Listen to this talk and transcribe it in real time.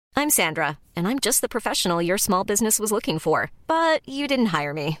I'm Sandra, and I'm just the professional your small business was looking for. But you didn't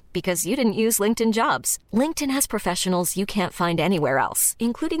hire me because you didn't use LinkedIn Jobs. LinkedIn has professionals you can't find anywhere else,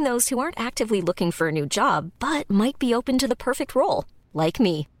 including those who aren't actively looking for a new job, but might be open to the perfect role, like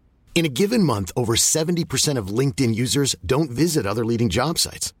me. In a given month, over 70% of LinkedIn users don't visit other leading job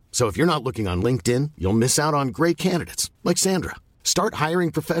sites. So if you're not looking on LinkedIn, you'll miss out on great candidates like Sandra. Start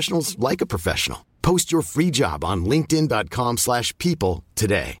hiring professionals like a professional. Post your free job on linkedin.com/people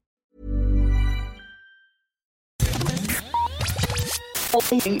today.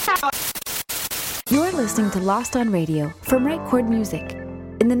 You're listening to Lost on Radio from Right Chord Music.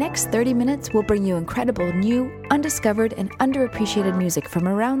 In the next 30 minutes, we'll bring you incredible, new, undiscovered, and underappreciated music from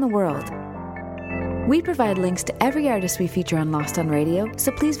around the world. We provide links to every artist we feature on Lost on Radio,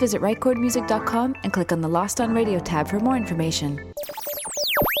 so please visit rightchordmusic.com and click on the Lost on Radio tab for more information.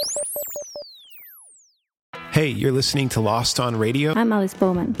 Hey, you're listening to Lost on Radio. I'm Alice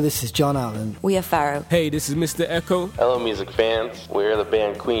Bowman. This is John Allen. We are Pharaoh. Hey, this is Mr. Echo. Hello, music fans. We're the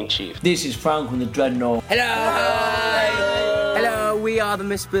band Queen Chief. This is Frank from the Dreadnought. Hello! Hi! Hello, we are the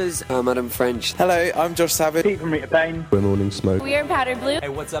Mispers. I'm Adam French. Hello, I'm Josh Savage. Pete from Rita Payne. We're Morning Smoke. We are Powder Blue. Hey,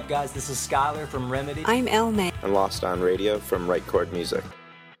 what's up, guys? This is Skylar from Remedy. I'm Elme. I'm Lost on Radio from Right Chord Music.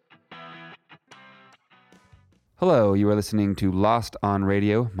 Hello, you are listening to Lost on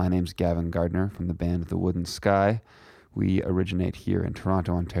Radio. My name's Gavin Gardner from the band The Wooden Sky. We originate here in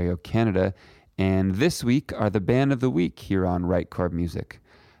Toronto, Ontario, Canada, and this week are the Band of the Week here on Right Chord Music.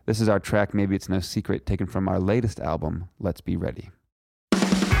 This is our track, Maybe It's No Secret, taken from our latest album, Let's Be Ready.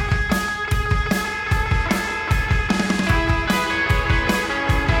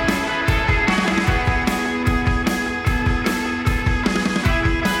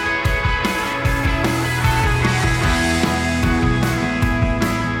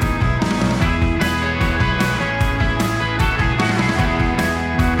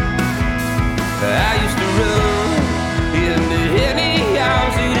 I used to run into any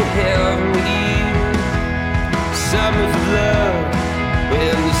house you'd have me. Summer's of love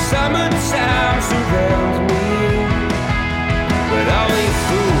when the summertime surrounds me. But only a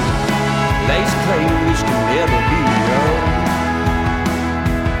fool lays claim which can never be wrong.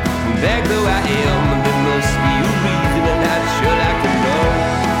 Back though I am, there must be a reason I'm not sure I can know.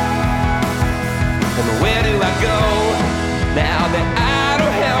 And where do I go now that I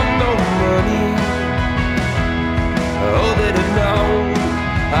don't have no money? Oh, that I know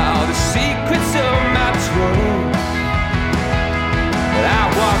all the secrets of my 20s. But I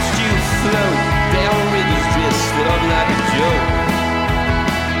watched you float down rivers dressed up like a joke.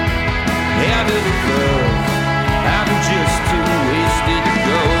 Heaven above, I'm just too wasted to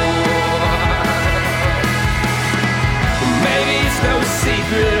go. Maybe it's no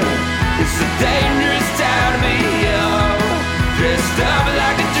secret, it's a dangerous time to be young. Dressed up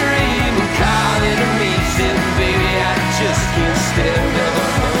like a dream and calling to me, saying, baby, I just can't stand up.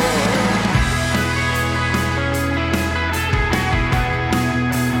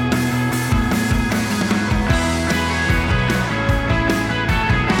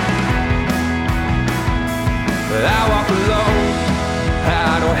 But I walk alone,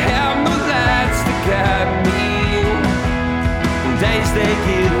 I don't have no lights to guide me. Days they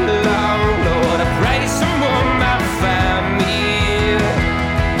get long, Lord, I pray someone might find me.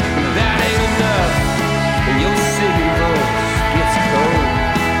 That ain't enough, and your singing voice gets cold.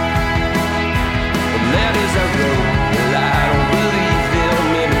 The letters I wrote, well, I don't believe them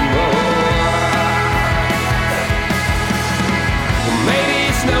anymore. Well, maybe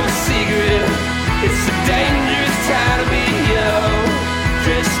it's no secret, it's a dangerous time to be young.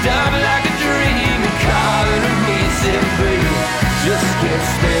 Dressed up like a dream and calling to me, saying, baby, just can't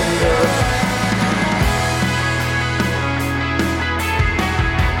stand up.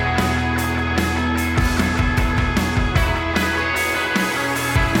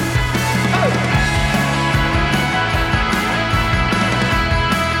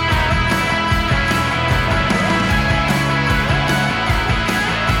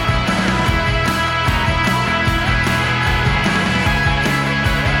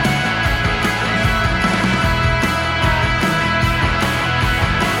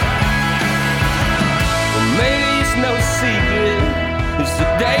 No secret, it's a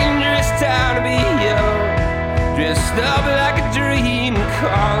dangerous time to be young. Dressed up like a dream,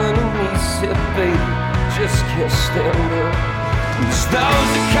 calling to me, said, baby, just can't stand up. And it's those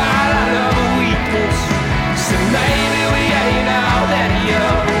that call out of a weakness, so maybe we ain't all that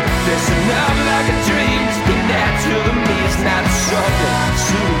young. Dressing up like a dream, speak natural to me, it's not something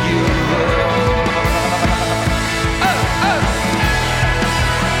to give up.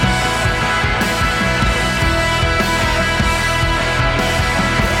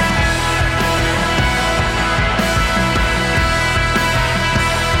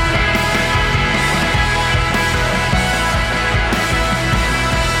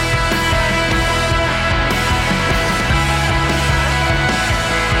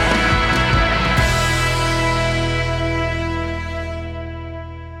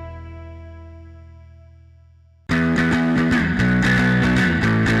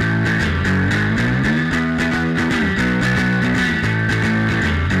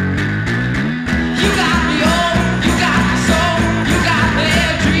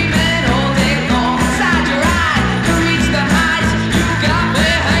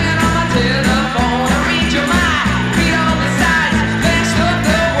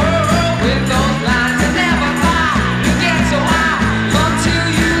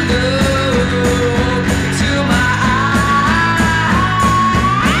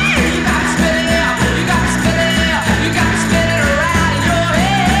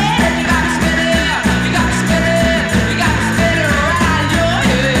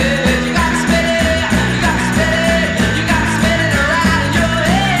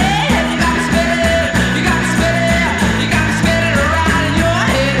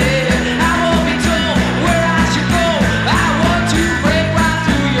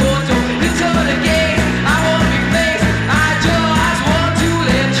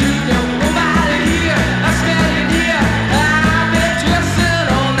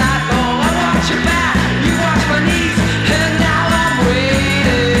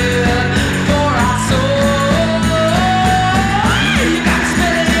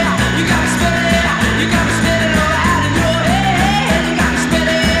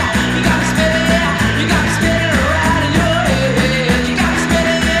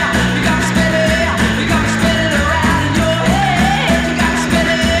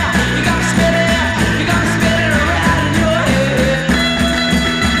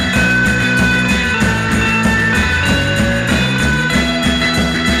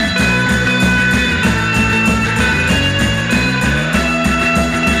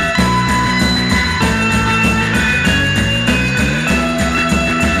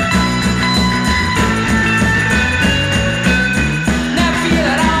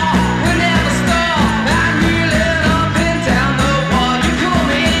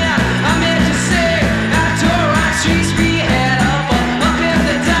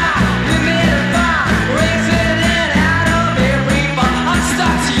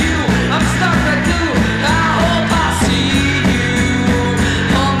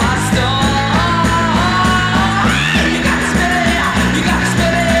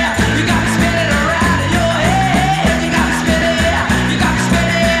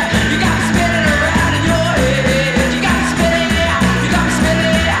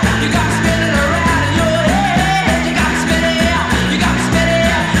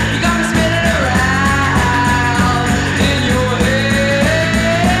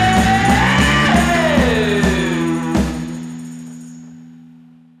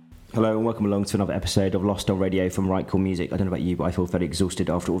 welcome along to another episode of Lost on Radio from Right Chord Music. I don't know about you, but I feel very exhausted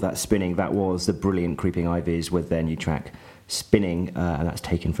after all that spinning. That was the brilliant Creeping Ivies with their new track, Spinning, and that's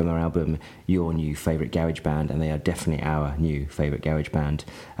taken from their album Your New Favourite Garage Band, and they are definitely our new favourite garage band.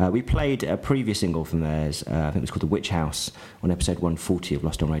 We played a previous single from theirs, I think it was called The Witch House, on episode 140 of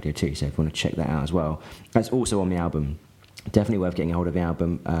Lost on Radio 2, so if you want to check that out as well. That's also on the album. Definitely worth getting a hold of the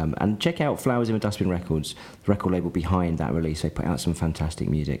album, and check out Flowers in a Dustbin Records, the record label behind that release. They put out some fantastic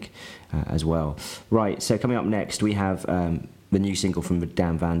music as well. Right, so coming up next we have the new single from the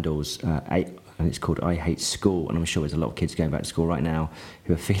Damn Vandals, and it's called I Hate School, and I'm sure there's a lot of kids going back to school right now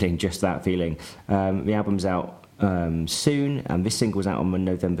who are feeling just that feeling. The album's out soon, and this single's out on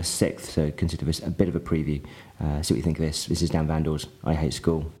November 6th, so consider this a bit of a preview. See what you think of this. This is Damn Vandals, I Hate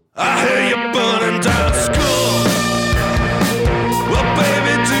School. I hear you burning down school. Well,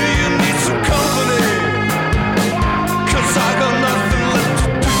 baby, do you need some company? 'Cause I got nothing left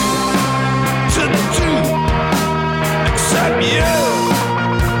to do, except you.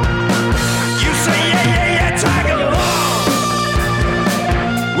 You say, yeah, tag along,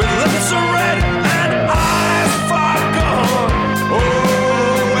 with lips are red and eyes far gone.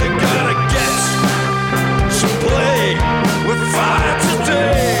 Oh, we gotta get to play with fire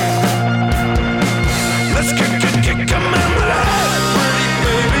today. Let's kick come on.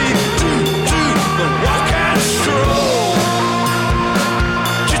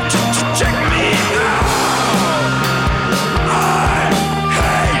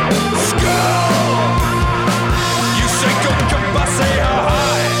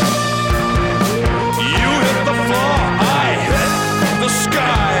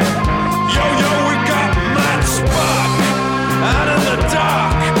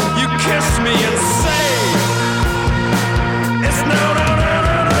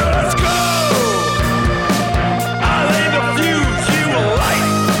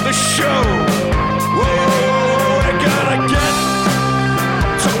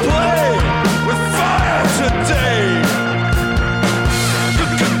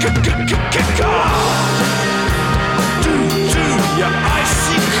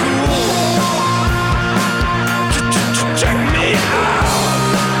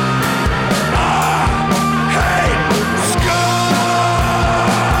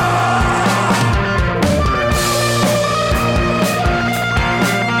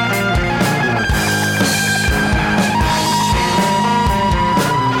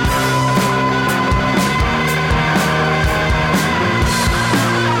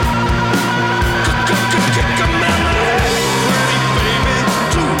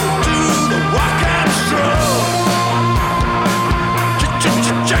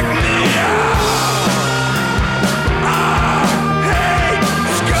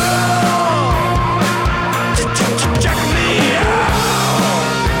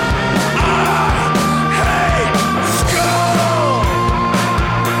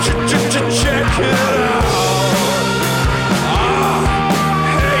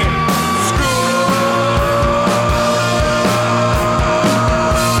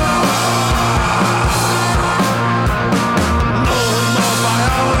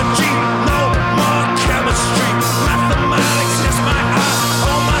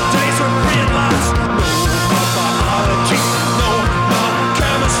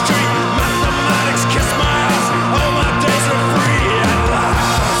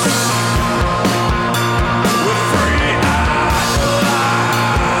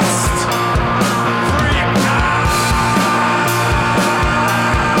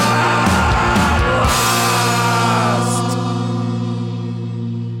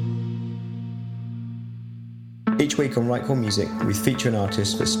 Each week on Right Chord Music, we feature an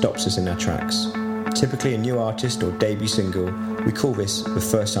artist that stops us in our tracks. Typically a new artist or debut single, we call this the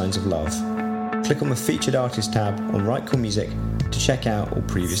first signs of love. Click on the Featured Artist tab on Right Chord Music to check out all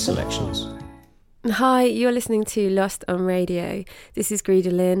previous selections. Hi, you're listening to Lost on Radio. This is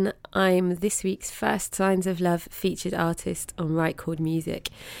Greta Lynn. I'm this week's First Signs of Love featured artist on Right Chord Music.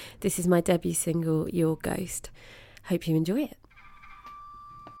 This is my debut single, Your Ghost. Hope you enjoy it.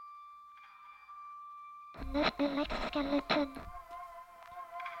 Must be like skeleton.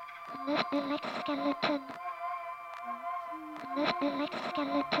 Must be like skeleton. Must be like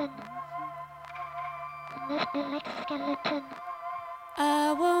skeleton. Must be like skeleton.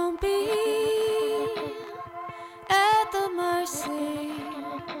 I won't be at the mercy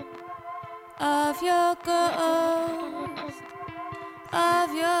of your ghost,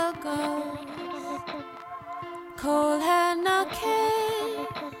 of your ghost. Cold hand knocking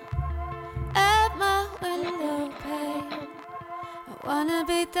at my window pane. I wanna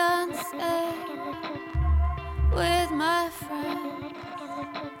be dancing with my friends.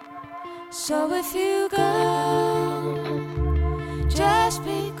 So if you go, just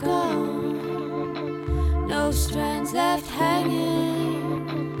be gone. No strands left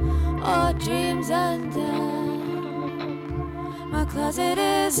hanging or dreams undone. My closet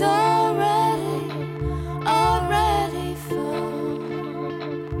is already full.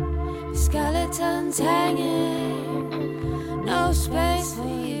 Skeletons hanging, no space for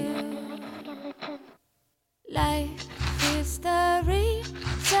you. Life is the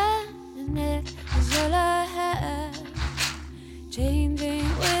reason, and it is all I have. Changing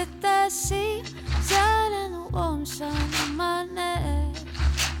with the season and the warm sun on my neck.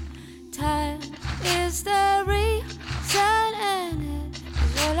 Time is the reason, and it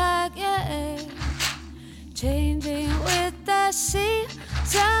is all I get. Changing with the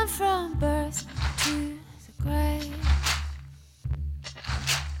season from birth to the grave.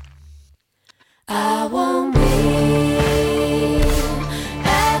 I won't be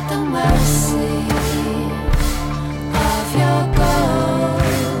at the mercy of your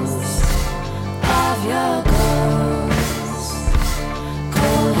ghost, of your ghost.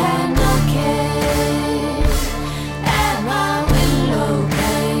 Cold hand knocking at my window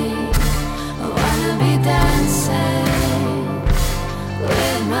pane. I wanna be dancing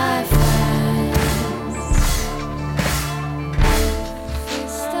with my friends.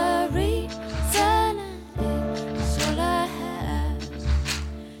 It's the reason, and it's all I have.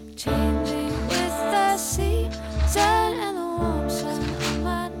 Changing with the season and the warm sun on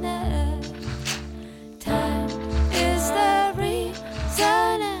my neck. Time is the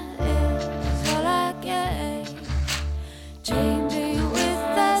reason, and it's all I get. Changing with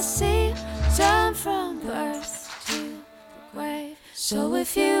the season from birth to the grave. So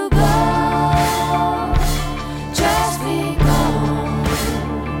if you go, just be gone.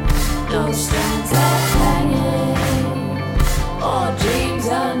 No strands left hanging or dreams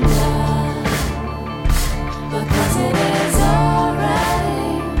undone. Because it is already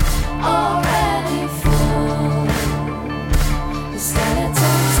full. The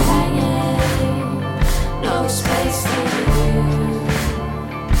skeletons hanging, no space for you.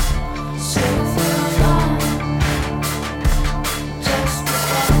 So if you're gone, just be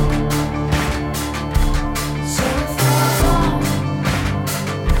gone. So if you're gone,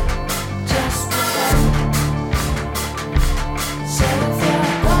 just be gone. So if you're gone, just be gone. So if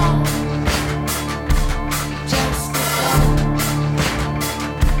you're gone,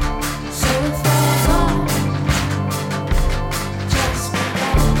 just be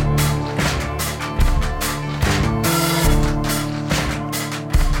gone.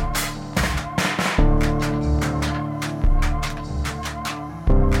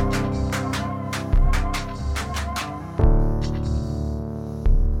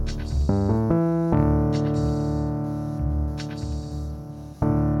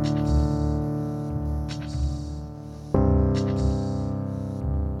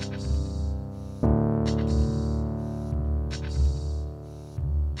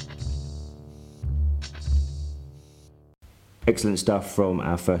 Excellent stuff from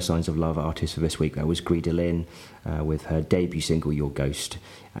our First Signs of Love artist for this week. That was Greta Lynn with her debut single, Your Ghost.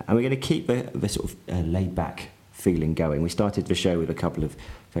 And we're going to keep the sort of laid-back feeling going. We started the show with a couple of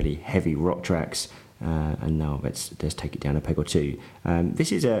fairly heavy rock tracks, and now let's take it down a peg or two.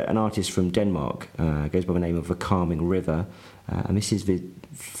 This is an artist from Denmark, goes by the name of The Calming River, and this is the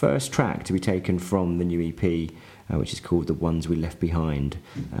first track to be taken from the new EP, which is called The Ones We Left Behind.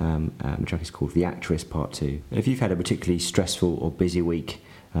 The track is called The Actress Part 2. And if you've had a particularly stressful or busy week,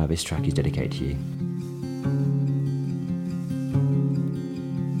 this track is dedicated to you.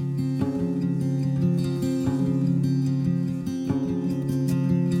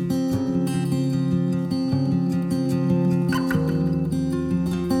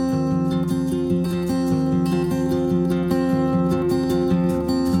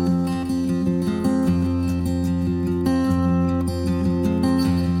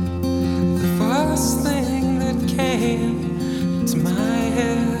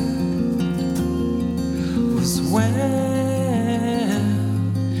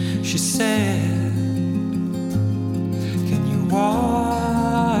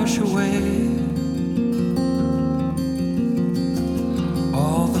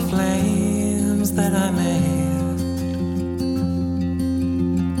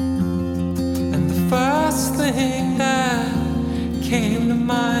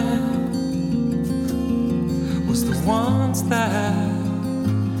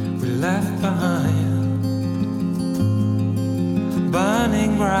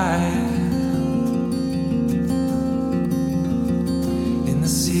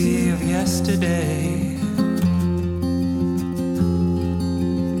 Yesterday,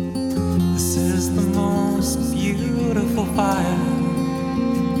 the fire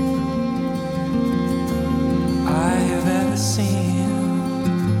I have ever seen.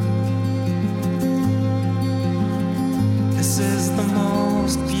 This is the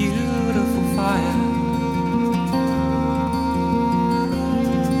most beautiful fire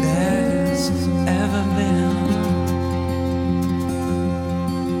there's ever been.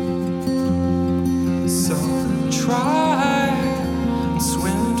 So try and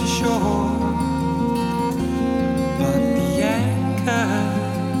swim to shore, but the anchor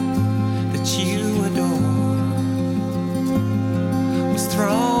that you adore was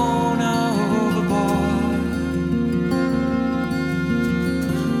thrown overboard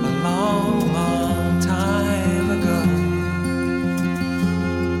a long, long time ago.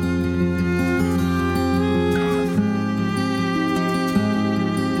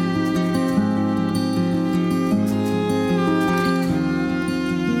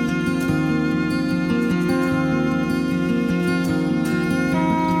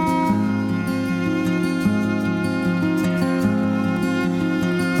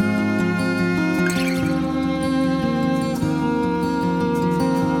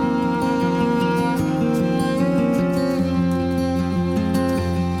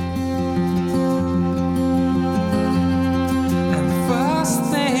 And the first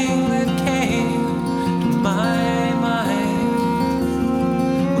thing that came to my mind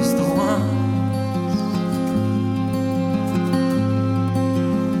was the one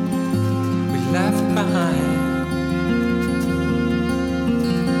we left behind.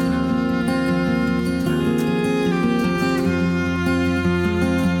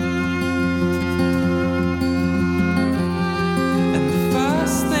 And the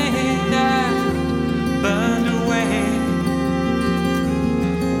first thing that burned away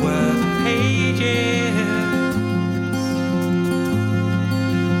were the pages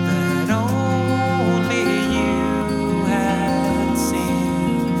that only you had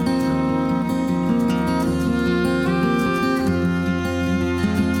seen.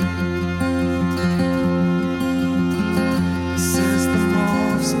 This is the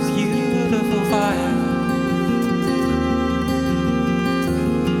most beautiful fire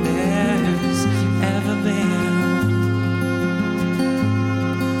there's ever been.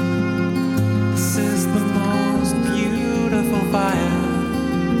 This is the most beautiful fire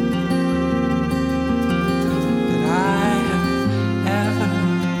that I have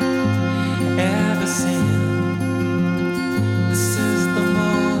ever seen. This is the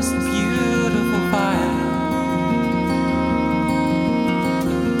most beautiful fire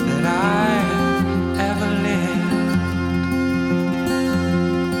that I ever lived.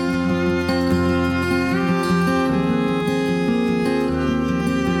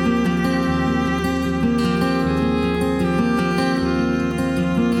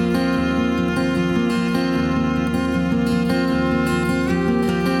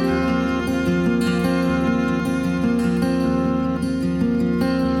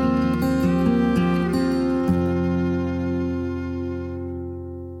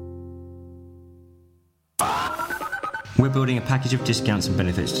 We're building a package of discounts and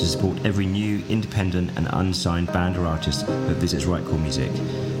benefits to support every new, independent and unsigned band or artist that visits Right Chord Music.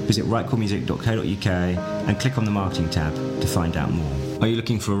 Visit rightchordmusic.co.uk and click on the marketing tab to find out more. Are you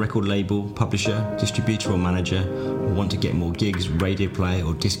looking for a record label, publisher, distributor or manager, or want to get more gigs, radio play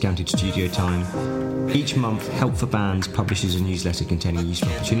or discounted studio time? Each month, Help for Bands publishes a newsletter containing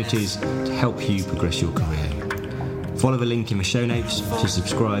useful opportunities to help you progress your career. Follow the link in the show notes to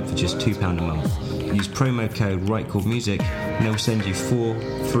subscribe for just £2 a month. Use promo code RightChordMusic and they'll send you 4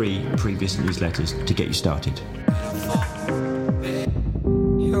 free previous newsletters to get you started.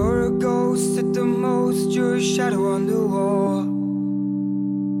 You're a ghost at the most, you're a shadow on the wall,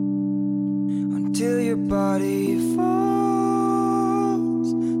 until your body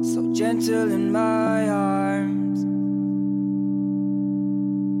falls so gentle in my arms.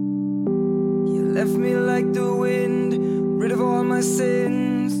 You left me like the wind, rid of all my sins.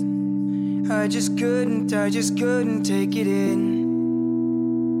 I just couldn't take it in.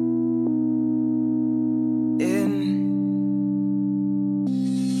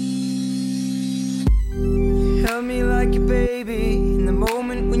 You held me like a baby in the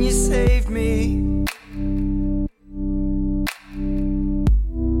moment when you saved me.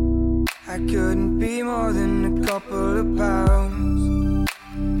 I couldn't be more than a couple of pounds.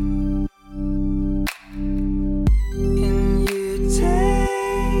 And you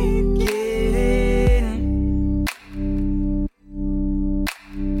take it in.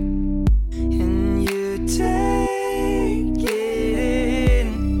 And you take it in.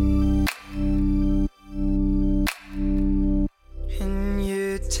 And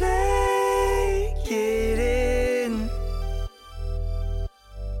you take it in.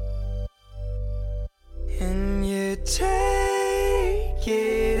 take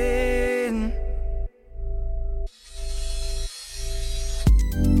it in.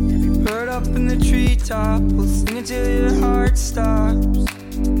 Every bird up in the treetop will sing until your heart stops.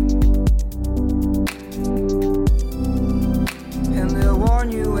 And they'll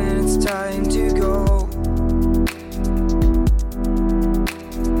warn you when it's time to go.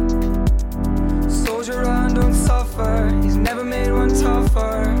 Soldier on, don't suffer. He's never made one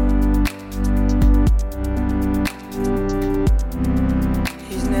tougher.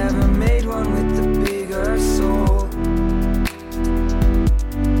 He's never made one with the bigger soul.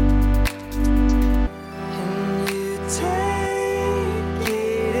 And you take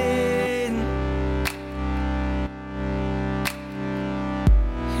it in.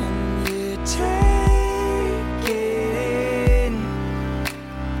 And you take it in.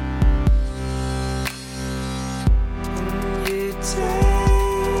 And you take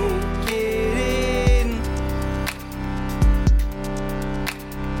it in.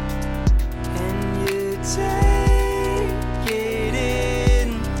 And you take it in. And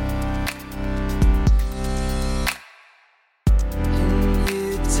you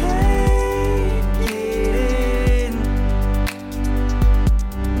take it in.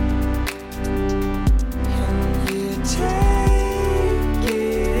 And you take it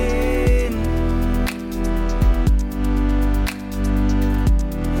in.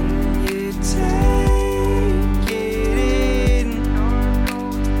 And you take it in.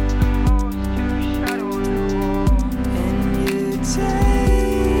 And you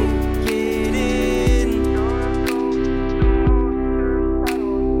take it in.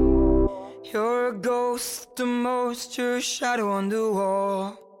 You're a ghost, the most, you're a shadow on the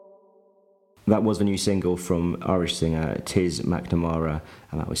wall. That was the new single from Irish singer Tiz McNamara,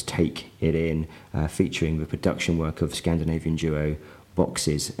 and that was Take It In, featuring the production work of Scandinavian duo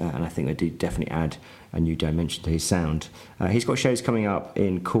Boxes, and I think they do definitely add a new dimension to his sound. He's got shows coming up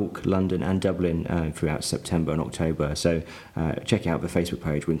in Cork, London and Dublin throughout September and October, so check out the Facebook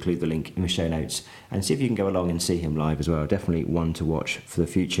page. We'll include the link in the show notes, and see if you can go along and see him live as well. Definitely one to watch for the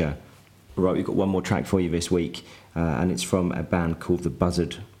future. Right, we've got one more track for you this week, and it's from a band called the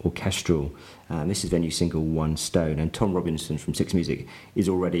Buzzard Orchestral. This is their new single, One Stone, and Tom Robinson from Six Music is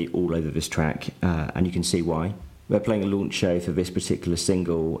already all over this track, and you can see why. They're playing a launch show for this particular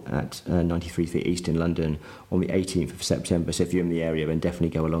single at 93 Feet East in London on the 18th of September, so if you're in the area, then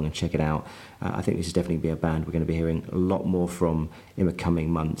definitely go along and check it out. I think this is definitely be a band we're going to be hearing a lot more from in the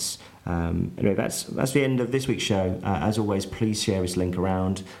coming months. Anyway, that's the end of this week's show. As always, please share this link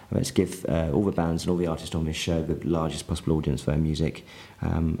around. Let's give all the bands and all the artists on this show the largest possible audience for their music.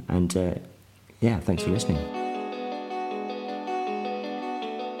 Yeah, thanks for listening.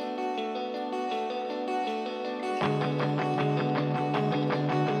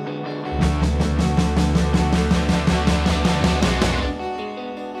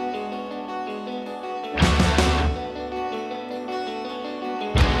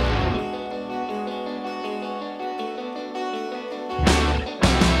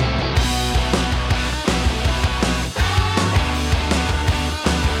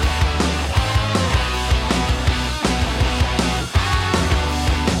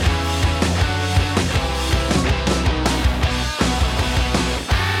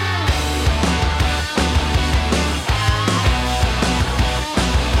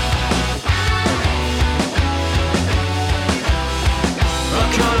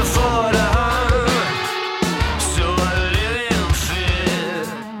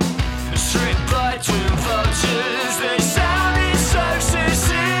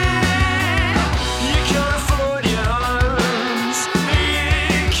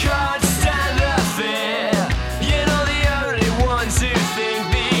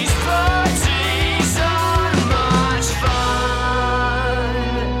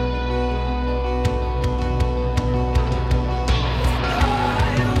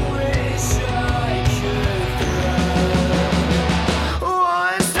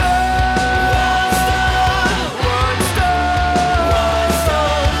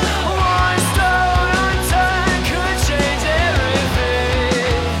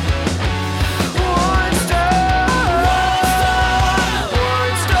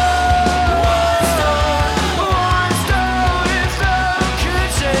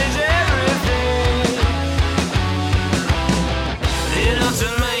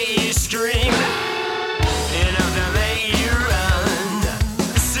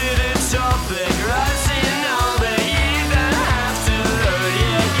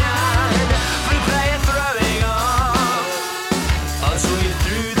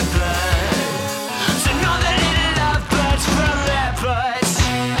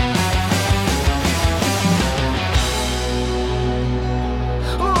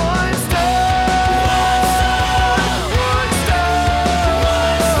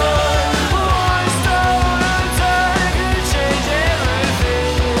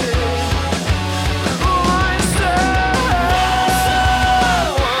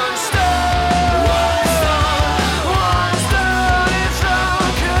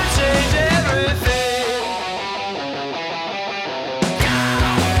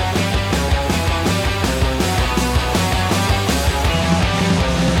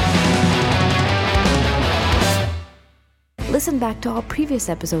 Listen back to all previous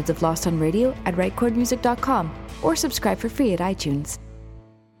episodes of Lost on Radio at rightchordmusic.com or subscribe for free at iTunes.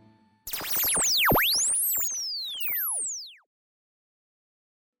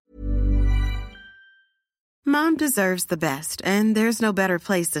 Mom deserves the best, and there's no better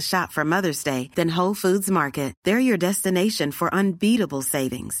place to shop for Mother's Day than Whole Foods Market. They're your destination for unbeatable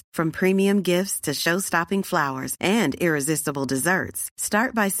savings, from premium gifts to show-stopping flowers and irresistible desserts.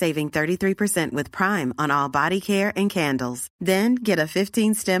 Start by saving 33% with Prime on all body care and candles. Then get a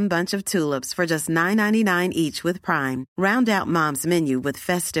 15-stem bunch of tulips for just $9.99 each with Prime. Round out Mom's menu with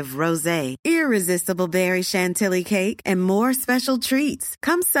festive rosé, irresistible berry chantilly cake, and more special treats.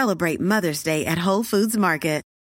 Come celebrate Mother's Day at Whole Foods Market.